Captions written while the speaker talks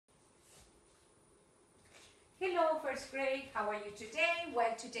Hello, first grade. How are you today?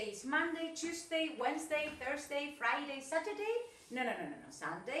 Well, today is Monday, Tuesday, Wednesday, Thursday, Friday, Saturday. No.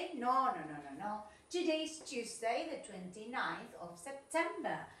 Sunday. No. Today is Tuesday, the 29th of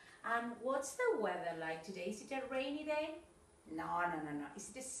September. And what's the weather like today? Is it a rainy day? No.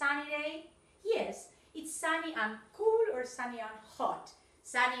 Is it a sunny day? Yes, it's sunny and cool or sunny and hot.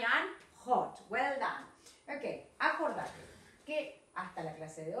 Sunny and hot. Well done. Ok, acordate que hasta la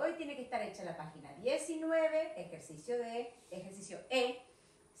clase de hoy tiene que estar hecha la página 19, ejercicio E,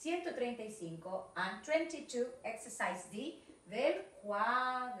 135 and 22, exercise D del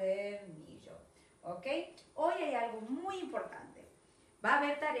cuadernillo. ¿Ok? Hoy hay algo muy importante. Va a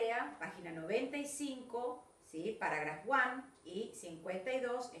haber tarea, página 95, ¿sí? Paragraph 1 y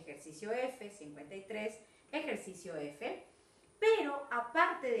 52, ejercicio F, 53, ejercicio F. Pero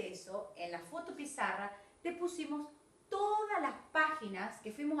aparte de eso, en la fotopizarra te pusimos todas las páginas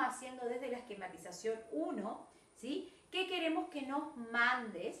que fuimos haciendo desde la esquematización 1, ¿sí? Que queremos que nos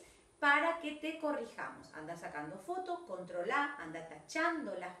mandes para que te corrijamos. Anda sacando fotos, controla, anda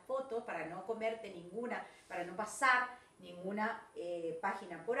tachando las fotos para no comerte ninguna, para no pasar ninguna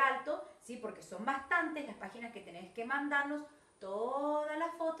página por alto, ¿sí? Porque son bastantes las páginas que tenés que mandarnos todas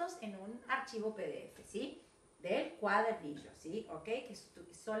las fotos en un archivo PDF, ¿sí? Del cuadernillo, ¿sí? ¿Ok? Que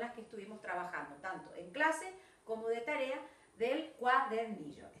son las que estuvimos trabajando tanto en clase como de tarea del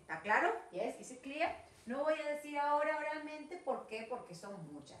cuadernillo. ¿Está claro? Yes, is it clear? No voy a decir ahora oralmente por qué, porque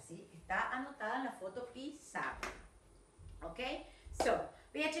son muchas, ¿sí? Está anotada en la foto pizarra. ¿Ok? So,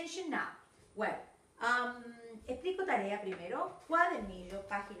 pay attention now. Well, explico tarea primero. Cuadernillo,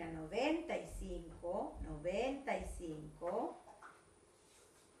 página 95.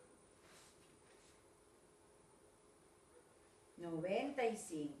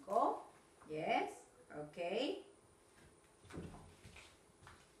 Yes, ok.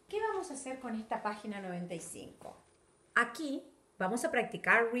 ¿Qué vamos a hacer con esta página 95? Aquí vamos a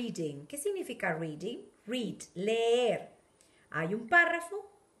practicar reading. ¿Qué significa reading? Read, leer. Hay un párrafo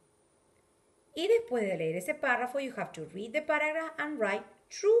y después de leer ese párrafo you have to read the paragraph and write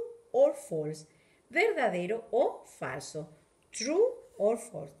true or false. Verdadero o falso. True or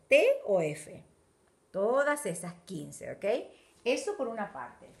false. T o F. Todas esas 15, ¿ok? Eso por una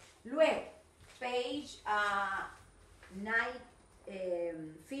parte. Luego, page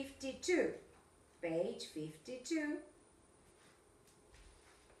 52. Page 52.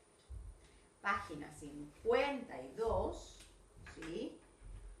 Página 52. ¿Sí?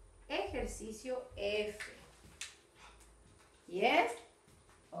 Ejercicio F. ¿Yes?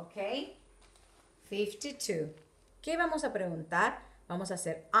 Ok. 52. ¿Qué vamos a preguntar? Vamos a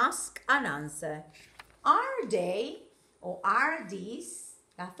hacer ask and answer. Are they o are these?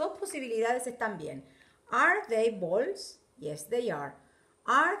 Las dos posibilidades están bien. Are they balls? Yes, they are.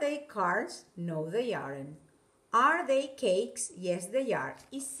 Are they cars? No, they aren't. Are they cakes? Yes, they are.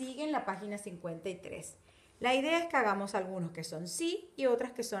 Y sigue en la página 53. La idea es que hagamos algunos que son sí y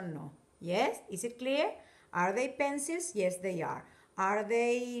otras que son no. Yes? Is it clear? Are they pencils? Yes, they are. Are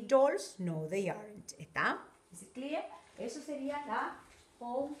they dolls? No, they aren't. ¿Está? Is it clear? Eso sería la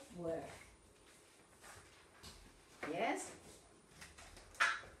homework. Yes?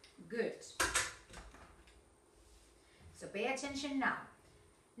 Good. So pay attention now.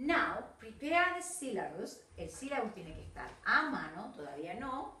 Now, prepare the syllabus. El syllabus tiene que estar a mano. Todavía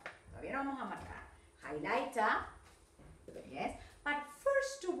no vamos a marcar. Highlighter. Yes. But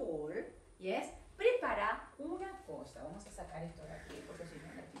first of all, yes, prepara una cosa. Vamos a sacar esto de aquí porque si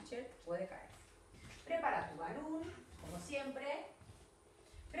no la teacher puede caer. Prepara tu balón, como siempre.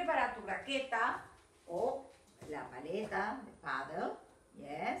 Prepara tu raqueta o la paleta de paddle.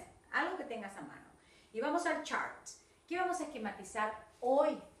 Yes. Algo que tengas a mano. Y vamos al chart. ¿Qué vamos a esquematizar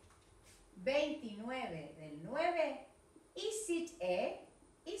hoy? 29 del 9. Is it A?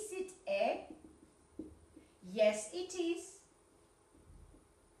 Is it A? Yes, it is.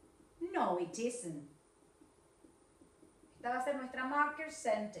 No, it isn't. Esta va a ser nuestra marker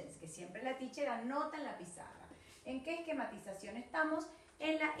sentence, que siempre la teacher anota en la pizarra. ¿En qué esquematización estamos?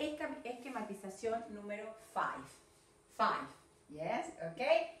 En la esquematización número 5. 5. Yes,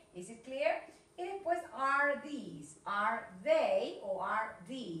 okay. Is it clear? Y después, are these? Are they o are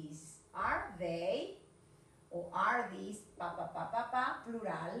these? Are they o are these?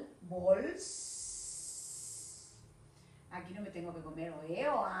 Plural. Balls. Aquí no me tengo que comer o e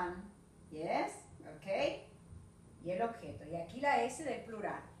o an. Yes, okay. Y el objeto. Y aquí la S del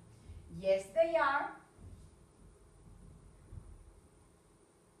plural. Yes, they are.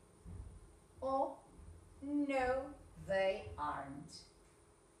 O no, they aren't.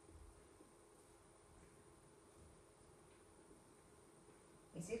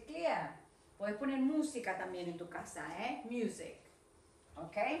 Is it clear? Puedes poner música también en tu casa, ¿eh? Music.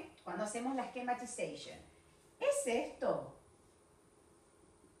 ¿Ok? Cuando hacemos la schematization. ¿Es esto?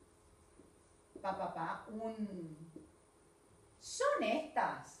 Son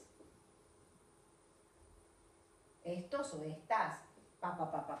estas. Estos o estas.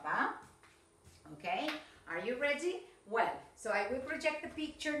 Okay? Are you ready? Well, so I will project the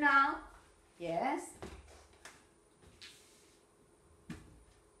picture now. Yes.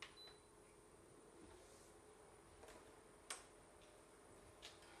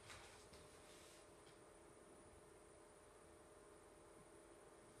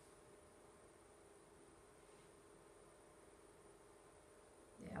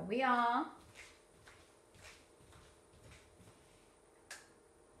 There we are.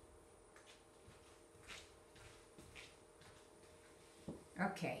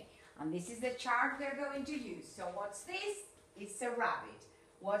 Okay, and this is the chart we're going to use. So what's this? It's a rabbit.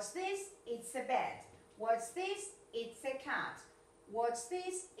 What's this? It's a bed. What's this? It's a cat. What's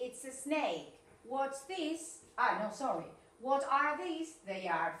this? It's a snake. What's this? What are these? They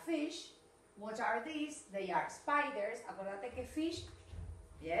are fish. What are these? They are spiders. Acuérdate que fish,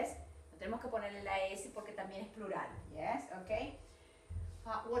 yes, no tenemos que ponerle la S porque también es plural, yes, okay.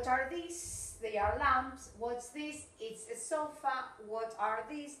 What are these? They are lamps. What's this? It's a sofa. What are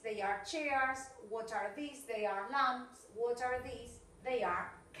these? They are chairs. What are these? They are lamps. What are these? They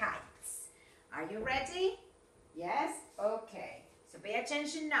are kites. Are you ready? Yes? Okay. So pay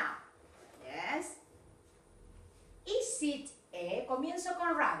attention now. Yes? Is it a? Comienzo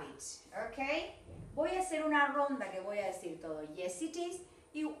con rabbit. Okay? Voy a hacer una ronda que voy a decir todo. Yes, it is.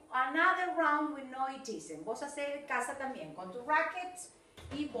 Y another round with no it isn't. Vos hacer casa también con tu racket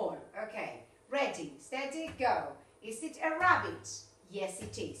y ball. Okay. Ready, steady, go. Is it a rabbit? Yes,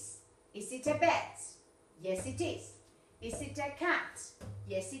 it is. Is it a bat? Yes, it is. Is it a cat?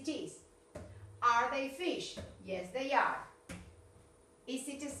 Yes, it is. Are they fish? Yes, they are. Is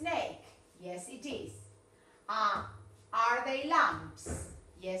it a snake? Yes, it is. Are they lamps?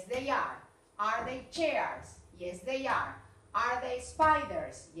 Yes, they are. Are they chairs? Yes, they are. Are they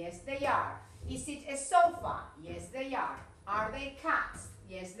spiders? Yes, they are. Is it a sofa? Yes, they are. Are they cats?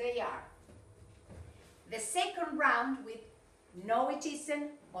 Yes, they are. The second round with no it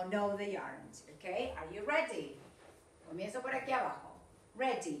isn't or no they aren't. Okay, are you ready? Comienzo por aquí abajo.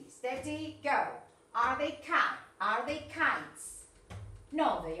 Ready, steady, go. Are they kites?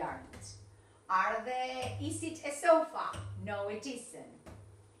 No, they aren't. Is it a sofa? No, it isn't.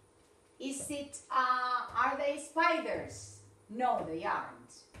 Are they spiders? No, they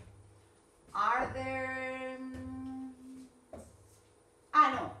aren't. Are there,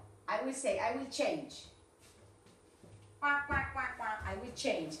 no, I will change. Quack, quack, quack, quack. I will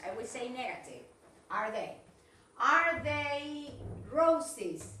change. I will say negative. Are they? Are they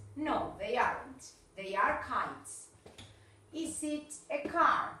roses? No, they aren't. They are kites. Is it a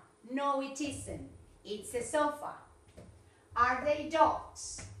car? No, it isn't. It's a sofa. Are they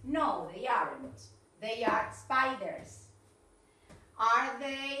dogs? No, they aren't. They are spiders. Are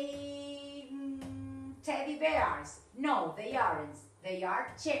they teddy bears? No, they aren't. They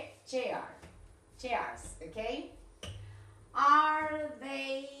are chairs, okay? Are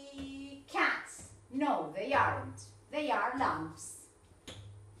they cats? No, they aren't. They are lamps.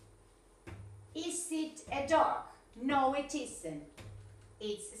 Is it a dog? No, it isn't.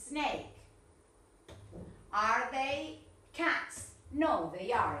 It's a snake. Are they cats? No,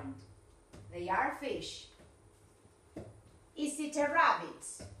 they aren't. They are fish. Is it a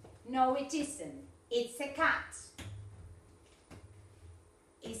rabbit? No, it isn't. It's a cat.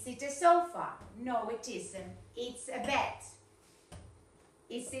 Is it a sofa? No, it isn't. It's a bed.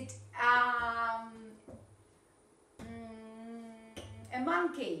 Is it a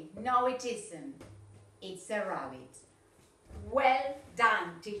monkey? No, it isn't. It's a rabbit. Well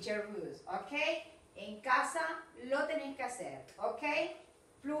done, teacher Ruth. Okay? En casa lo tenés que hacer. Okay?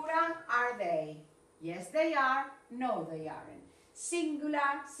 Plural, are they? Yes, they are. No, they aren't.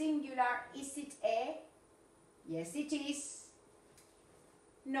 Singular, is it a? Yes, it is.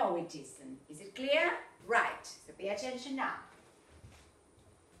 No, it isn't. Is it clear? Right. So pay attention now.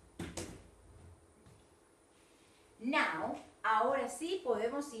 Now, ahora sí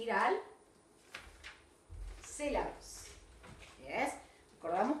podemos ir al syllabus. Yes.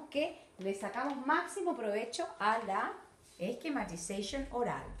 Recordamos que le sacamos máximo provecho a la schematization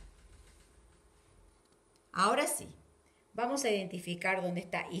oral. Ahora sí, vamos a identificar dónde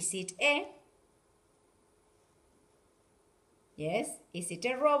está is it a. Yes, is it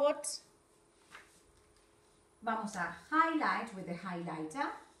a robot? Vamos a highlight with the highlighter.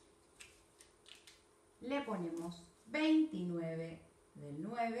 Le ponemos 29 del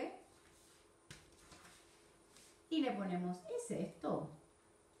 9. y le ponemos, ¿es esto?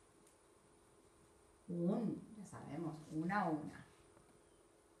 Ya sabemos, una.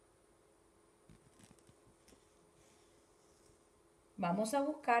 Vamos a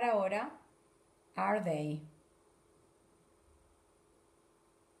buscar ahora, are they?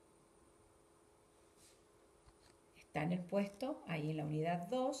 Está en el puesto, ahí en la unidad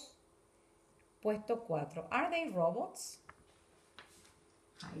 2, puesto 4. Are they robots?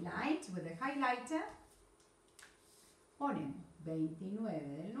 Highlight with the highlighter. Ponemos 29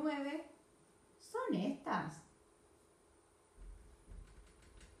 del 9. Son estas.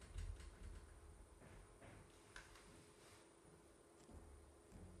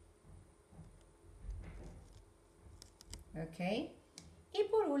 Ok. Y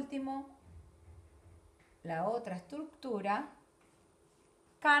por último, la otra estructura,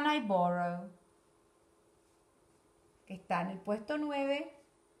 can I borrow? Que está en el puesto 9,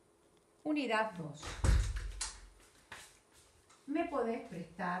 unidad 2. Me podés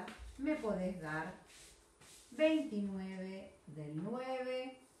prestar, me podés dar 29 del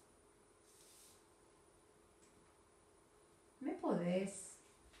 9. Me podés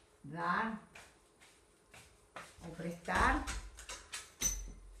dar o prestar.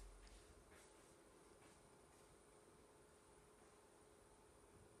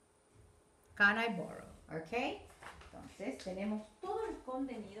 Can I borrow? ¿Ok? Entonces tenemos todos los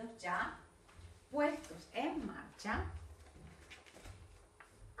contenidos ya puestos en marcha.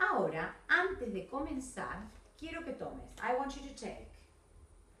 Ahora, antes de comenzar, quiero que tomes. I want you to take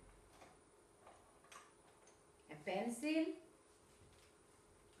a pencil,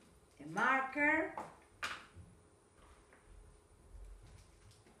 a marker,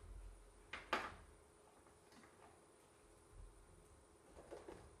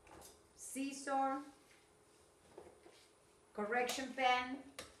 scissor, correction pen,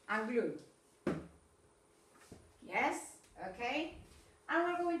 and glue. Yes? Okay? And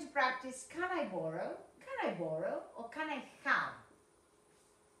we're going to practice, can I borrow? Can I borrow or can I have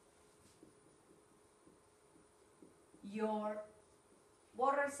your...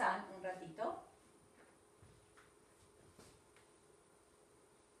 Borra el sun un ratito.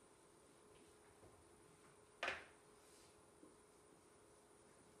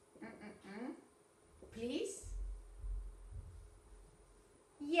 Please.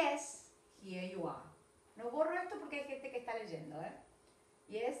 Yes, here you are. No borro esto porque hay gente que está leyendo, ¿eh?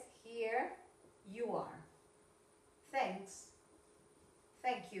 Yes, here you are. Thanks.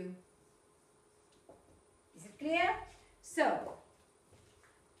 Thank you. Is it clear? So,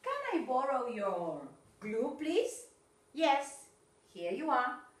 can I borrow your glue, please? Yes, here you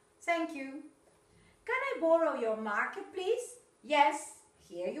are. Thank you. Can I borrow your marker, please? Yes,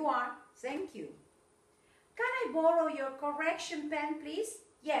 here you are. Thank you. Can I borrow your correction pen, please?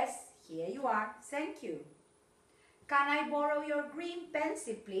 Yes, here you are. Thank you. Can I borrow your green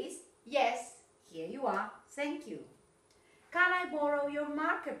pencil, please? Yes, here you are. Thank you. Can I borrow your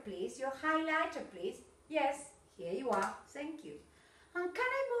marker, please? Your highlighter, please? Yes, here you are. Thank you. And can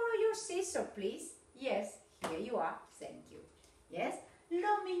I borrow your scissor, please? Yes, here you are. Thank you. Yes.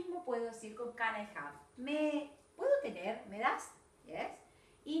 Lo mismo puedo decir con can I have. ¿Me puedo tener? ¿Me das? Yes.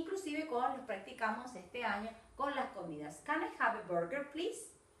 Inclusive los practicamos este año con las comidas. Can I have a burger, please?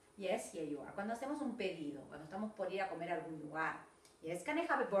 Yes, here you are. Cuando hacemos un pedido, cuando estamos por ir a comer a algún lugar. Yes, can I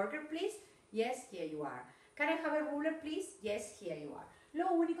have a burger, please? Yes, here you are. Can I have a ruler, please? Yes, here you are.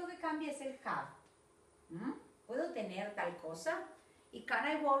 Lo único que cambia es el have. ¿Puedo tener tal cosa? Y can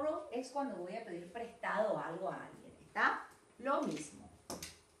I borrow es cuando voy a pedir prestado algo a alguien. ¿Está? Lo mismo.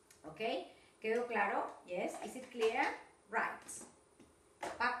 ¿Ok? ¿Quedó claro? Yes. Is it clear? Right.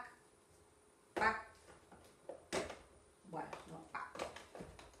 Pack. Pack. Bueno, no, pack.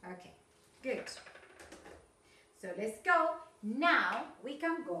 Okay. Good. So let's go. Now we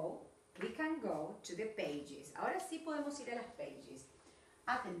can go to the pages. Ahora sí podemos ir a las pages.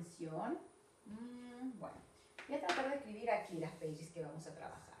 Atención. Bueno, voy a tratar de escribir aquí las pages que vamos a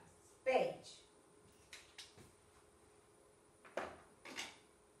trabajar. Page.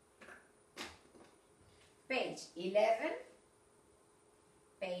 Page 11.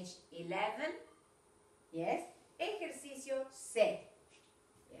 Page 11. Yes. Ejercicio C.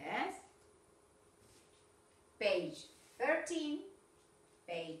 Yes. Page 13.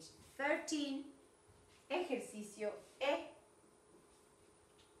 Page 13. Ejercicio E.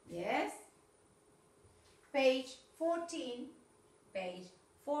 Yes. Page 14. Page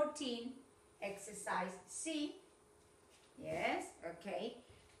 14. Exercise C. Yes. Okay.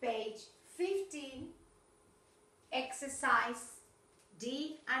 Page 15. Exercise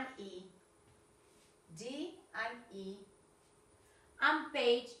D and E. D and E. And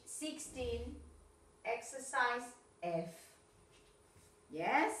page 16. exercise F.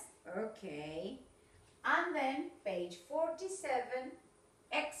 Yes? Okay. And then page 47,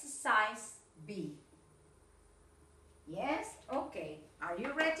 exercise B. Yes? Okay. Are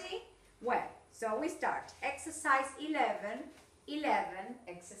you ready? Well, so we start. Exercise 11,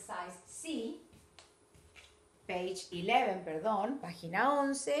 exercise C. Page 11, perdón, página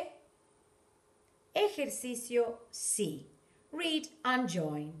 11. Ejercicio C. Read and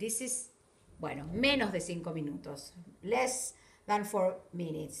join. This is, bueno, menos de 5 minutos. Less than 4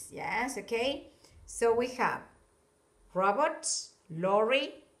 minutes. Yes, okay? So we have robot,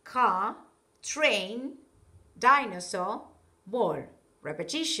 lorry, car, train, dinosaur, ball.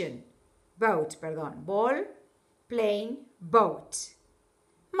 Repetition. Boat, perdón. Ball, plane, boat.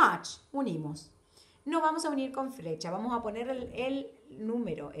 Match. Unimos. No vamos a unir con flecha. Vamos a poner el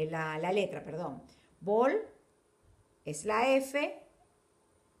número, la letra, perdón. Ball es la F.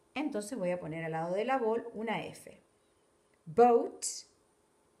 Entonces voy a poner al lado de la ball una F. Boat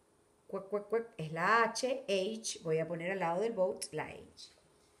es la H. Voy a poner al lado del boat la H.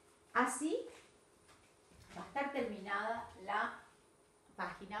 Así va a estar terminada la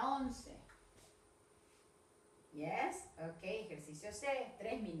página 11. Yes, ok, ejercicio C,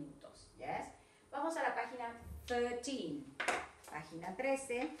 3 minutos. Yes. Vamos a la página 13. Página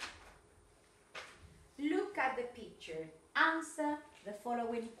 13. Look at the picture. Answer the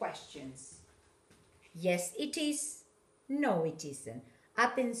following questions. Yes, it is. No, it isn't.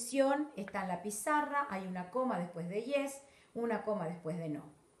 Atención, está en la pizarra. Hay una coma después de yes, una coma después de no.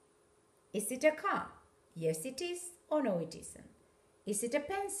 Is it a car? Yes, it is. Or no, it isn't. Is it a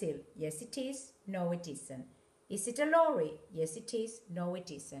pencil? Yes, it is. No, it isn't. Is it a lorry? Yes, it is. No, it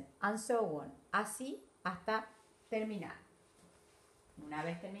isn't. And so on. Así hasta terminar. Una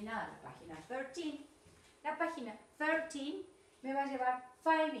vez terminada la página 13, la página 13 me va a llevar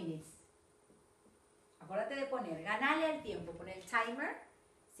 5 minutes. Acuérdate de poner, ganale al tiempo, pon el timer,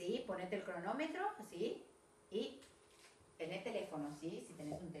 ¿sí? Ponete el cronómetro, ¿sí? Y en el teléfono, ¿sí? Si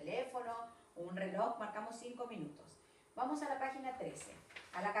tenés un teléfono o un reloj, marcamos 5 minutos. Vamos a la página 13,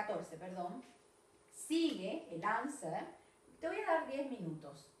 a la 14, perdón. Sigue el answer. Te voy a dar 10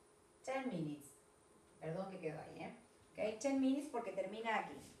 minutos. 10 minutes. Perdón que quedó ahí, ¿eh? Okay, 10 minutes porque termina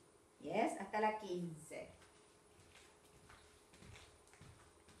aquí. Yes, hasta la 15.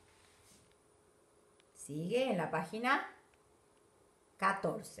 Sigue en la página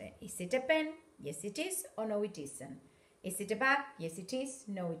 14. Is it a pen? Yes, it is. Or no, it isn't. Is it a bag? Yes, it is.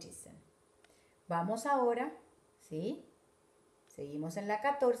 No, it isn't. Vamos ahora, ¿sí? Seguimos en la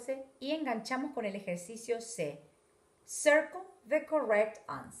 14 y enganchamos con el ejercicio C. Circle the correct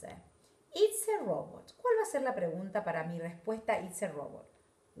answer. It's a robot. ¿Cuál va a ser la pregunta para mi respuesta? It's a robot.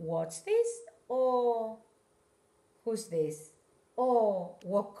 What's this? O who's this? O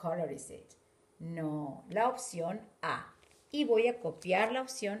what color is it? No, la opción A. Y voy a copiar la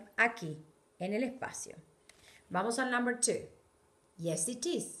opción aquí, en el espacio. Vamos al number 2. Yes, it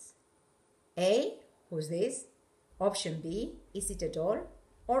is. A, who's this? Option B, is it a doll?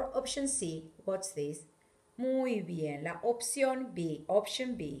 Or option C, what's this? Muy bien, la opción B,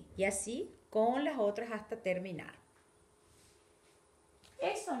 option B. Y así con las otras hasta terminar.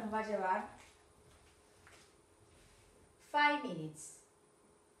 Eso nos va a llevar 5 minutes.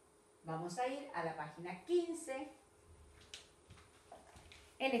 Vamos a ir a la página 15.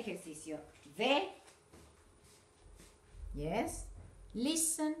 El ejercicio D. Yes.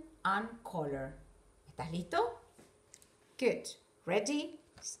 Listen and color. ¿Estás listo? Good. Ready,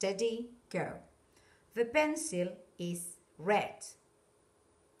 steady, go. The pencil is red.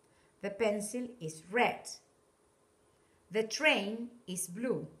 The pencil is red. The train is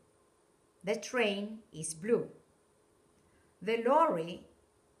blue. The train is blue. The lorry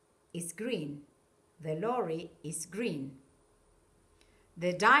is green. The lorry is green.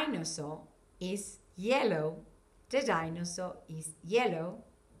 The dinosaur is yellow. The dinosaur is yellow.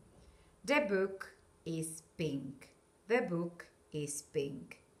 The book is pink. The book is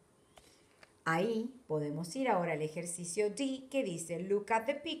pink. Ahí podemos ir ahora al ejercicio D que dice Look at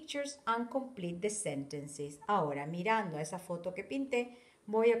the pictures and complete the sentences. Ahora, mirando a esa foto que pinté,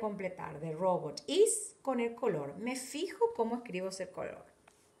 voy a completar the robot is con el color. Me fijo cómo escribo ese color.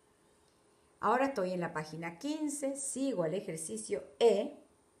 Ahora estoy en la página 15, sigo al ejercicio E.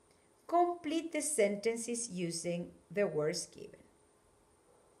 Complete the sentences using the words given.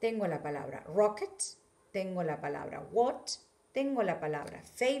 Tengo la palabra rocket, tengo la palabra what, tengo la palabra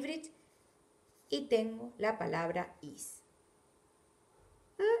favorite y tengo la palabra is.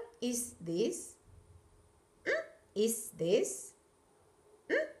 Is this? Is this?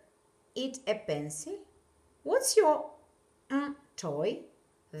 It a pencil? What's your toy?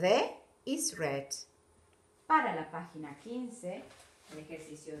 The is red. Para la página 15, el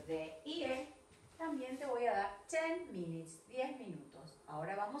ejercicio de IE, también te voy a dar 10 minutes, 10 minutos.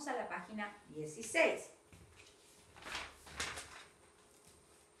 Ahora vamos a la página 16.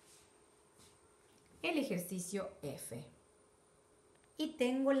 El ejercicio F. Y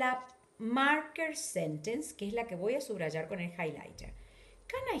tengo la marker sentence, que es la que voy a subrayar con el highlighter.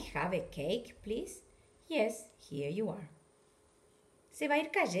 Can I have a cake, please? Yes, here you are. Se va a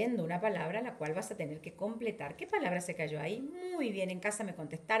ir cayendo una palabra la cual vas a tener que completar. ¿Qué palabra se cayó ahí? Muy bien, en casa me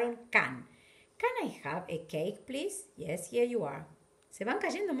contestaron can. Can I have a cake, please? Yes, here you are. Se van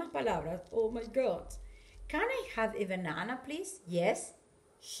cayendo más palabras. Oh my God. Can I have a banana, please? Yes,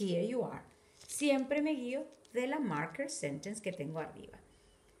 here you are. Siempre me guío de la marker sentence que tengo arriba.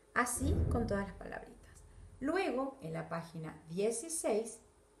 Así con todas las palabritas. Luego, en la página 16,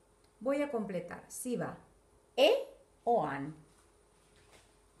 voy a completar si va o an.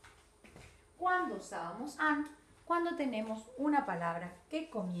 ¿Cuándo usábamos an? Cuando tenemos una palabra que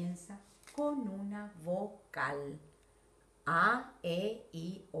comienza con una vocal. A, E,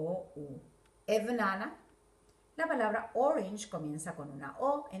 I, O, U. A banana. La palabra orange comienza con una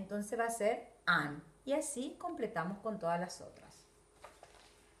O, entonces va a ser an. Y así completamos con todas las otras.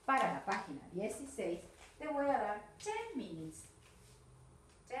 Para la página 16 te voy a dar 10 minutes.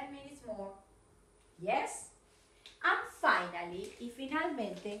 10 minutes more. Yes. And finally, y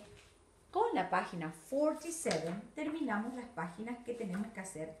finalmente, con la página 47 terminamos las páginas que tenemos que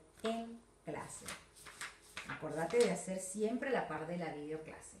hacer en clase. Acordate de hacer siempre la par de la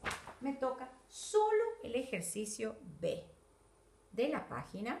videoclase. Me toca solo el ejercicio B de la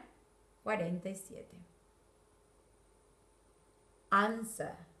página 47.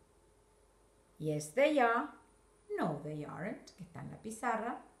 Answer. Yes, they are. No, they aren't, que está en la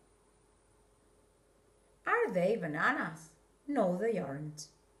pizarra. Are they bananas? No, they aren't.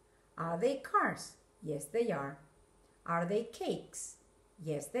 Are they cars? Yes, they are. Are they cakes?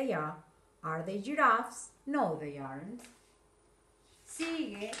 Yes, they are. Are they giraffes? No, they aren't.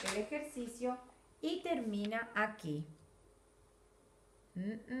 Sigue el ejercicio y termina aquí.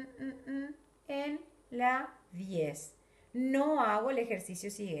 En la 10. No hago el ejercicio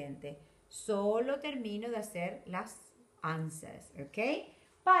siguiente. Solo termino de hacer las answers, ¿ok?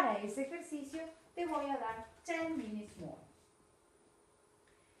 Para ese ejercicio te voy a dar 10 minutes more.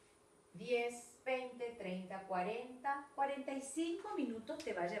 10, 20, 30, 40, 45 minutos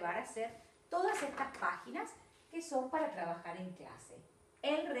te va a llevar a hacer todas estas páginas que son para trabajar en clase.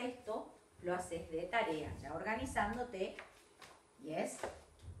 El resto lo haces de tarea, ya organizándote, yes,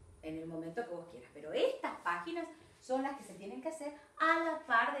 en el momento que vos quieras. Pero estas páginas son las que se tienen que hacer a la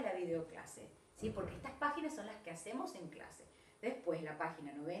par de la videoclase, ¿sí? Porque estas páginas son las que hacemos en clase. Después la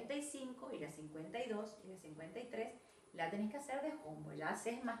página 95 y la 52 y la 53 la tenés que hacer de homework, ya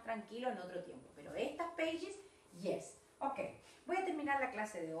haces más tranquilo en otro tiempo. Pero estas pages, yes. Ok, voy a terminar la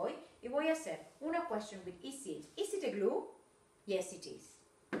clase de hoy y voy a hacer una question with is it. Is it a glue? Yes, it is.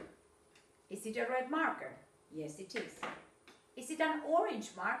 Is it a red marker? Yes, it is. Is it an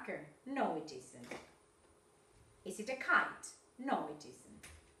orange marker? No, it isn't. Is it a kite? No, it isn't.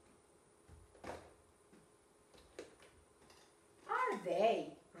 Are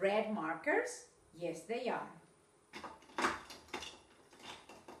they red markers? Yes, they are.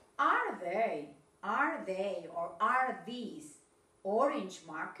 Or are these orange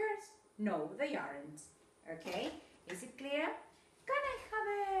markers? No, they aren't. Okay, is it clear? Can I have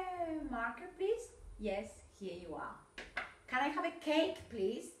a marker, please? Yes, here you are. Can I have a cake,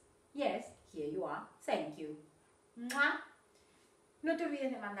 please? Yes, here you are. Thank you. ¡Mua! No te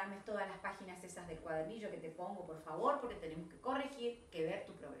olvides de mandarme todas las páginas esas del cuadernillo que te pongo, por favor, porque tenemos que corregir, que ver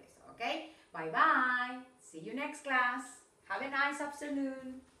tu progreso, ¿ok? Bye, bye. See you next class. Have a nice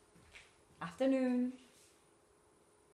afternoon.